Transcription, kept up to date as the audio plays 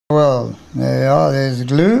Well, there you are, there's the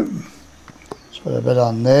glue. Let's put a bit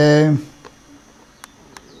on there.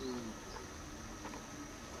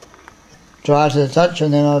 Dry to the touch,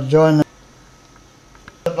 and then I'll join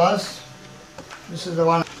the bus. This is the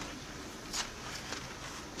one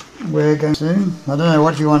we're going to. I don't know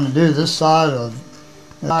what you want to do, this side or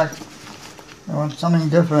like. I want something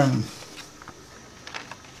different.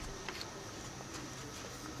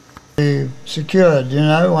 Be secured, you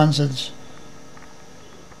know, once it's.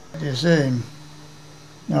 You see,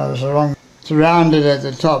 no, it's wrong. It's rounded at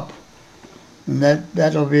the top, and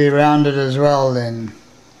that'll be rounded as well then.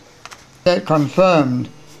 That confirmed.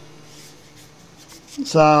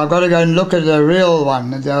 So I've got to go and look at the real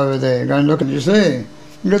one that's over there. Go and look at, you see,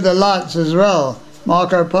 look at the lights as well,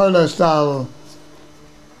 Marco Polo style,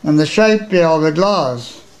 and the shape here of the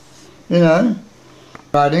glass, you know,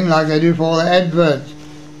 writing like they do for all the adverts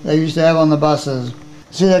they used to have on the buses.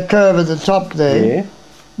 See that curve at the top there? Yeah.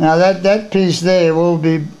 Now that piece there will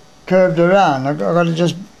be curved around. I've got to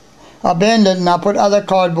just, I'll bend it and I'll put other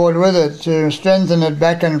cardboard with it to strengthen it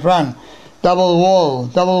back and front. Double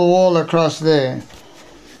wall across there.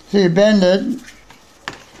 So you bend it.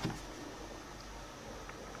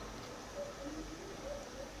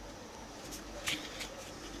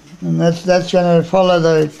 And that's going to follow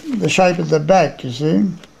the shape at the back, you see.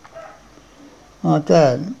 Like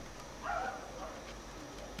that.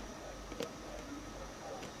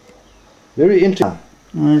 Very interesting.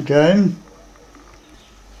 Okay.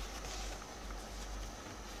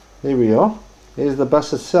 There we are. There's the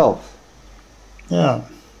bus itself. Yeah.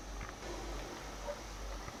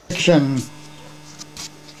 Section,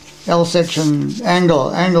 L section,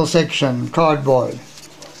 angle section, cardboard.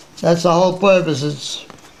 That's the whole purpose.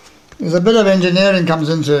 There's a bit of engineering comes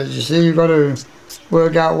into it, you see. You've got to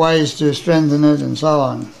work out ways to strengthen it and so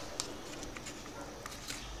on.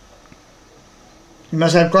 You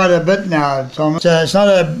must have quite a bit now, Thomas. So it's not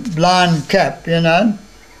a blind cap, you know.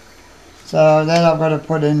 So that I've got to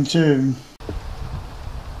put in too.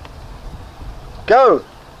 Go!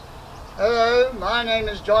 Hello, my name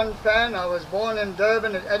is John Fan. I was born in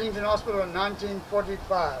Durban at Addington Hospital in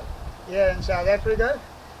 1945, here in South Africa.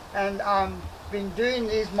 And I've been doing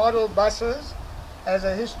these model buses as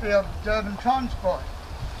a history of Durban transport.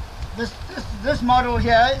 This model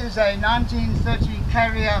here is a 1930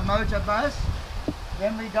 carrier motor bus.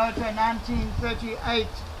 Then we go to a 1938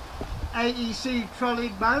 AEC trolley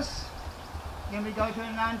bus. Then we go to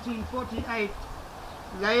a 1948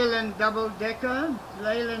 Leyland double-decker,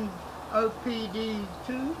 Leyland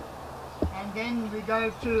OPD2. And then we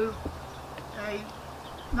go to a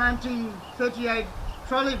 1938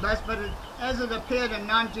 trolley bus, but as it appeared in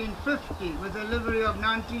 1950, with the livery of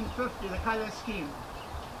 1950, the colour scheme.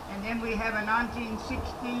 And then we have a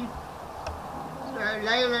 1960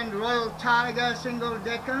 Leyland Royal Tiger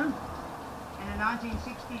single-decker, and a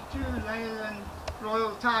 1962 Leyland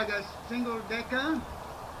Royal Tiger single-decker,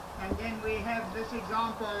 and then we have this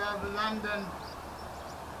example of a London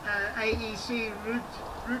AEC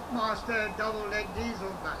Routemaster double-leg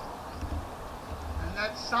diesel bus, and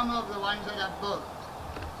that's some of the ones that are built.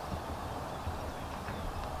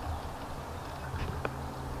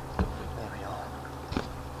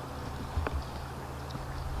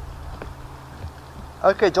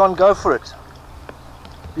 Okay, John, go for it.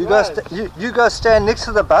 You go stand next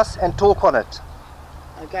to the bus and talk on it.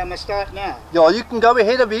 Okay, I'm going to start now. Yeah, you can go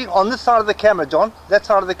ahead of me on this side of the camera, John. That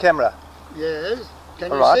side of the camera. Yes.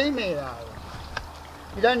 Can All you right. see me now?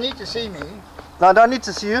 You don't need to see me. No, I don't need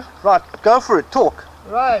to see you. Right, go for it. Talk.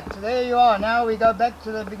 Right, there you are. Now we go back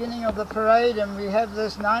to the beginning of the parade, and we have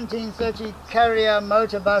this 1930 carrier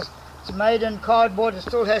motor bus. It's made in cardboard. It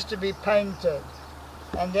still has to be painted.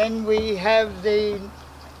 And then we have the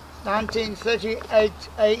 1938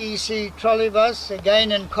 AEC trolley bus,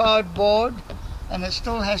 again in cardboard, and it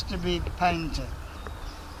still has to be painted.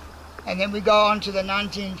 And then we go on to the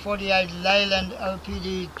 1948 Leyland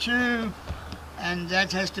OPD2, and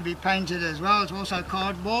that has to be painted as well. It's also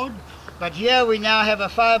cardboard. But here we now have a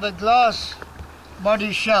fiberglass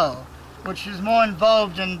body shell, which is more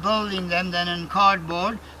involved in building them than in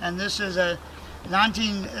cardboard. And this is a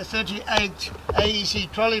 1938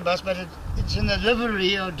 AEC trolley bus, but it's in the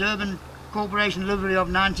livery or Durban Corporation livery of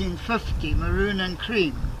 1950, maroon and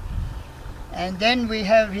cream. And then we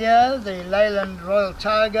have here the Leyland Royal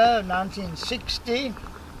Tiger, 1960.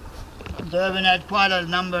 Durban had quite a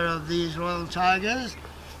number of these Royal Tigers,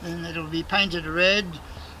 and it'll be painted red.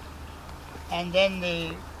 And then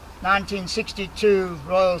the 1962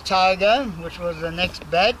 Royal Tiger, which was the next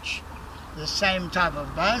batch, the same type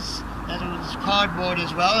of bus. That was cardboard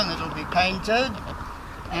as well, and it'll be painted.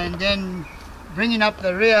 And then bringing up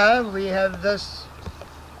the rear, we have this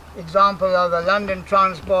example of a London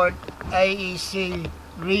Transport AEC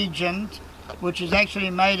Regent, which is actually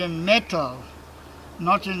made in metal,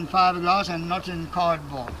 not in fiberglass and not in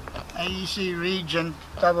cardboard. AEC Regent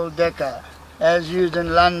double decker, as used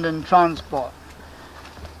in London Transport.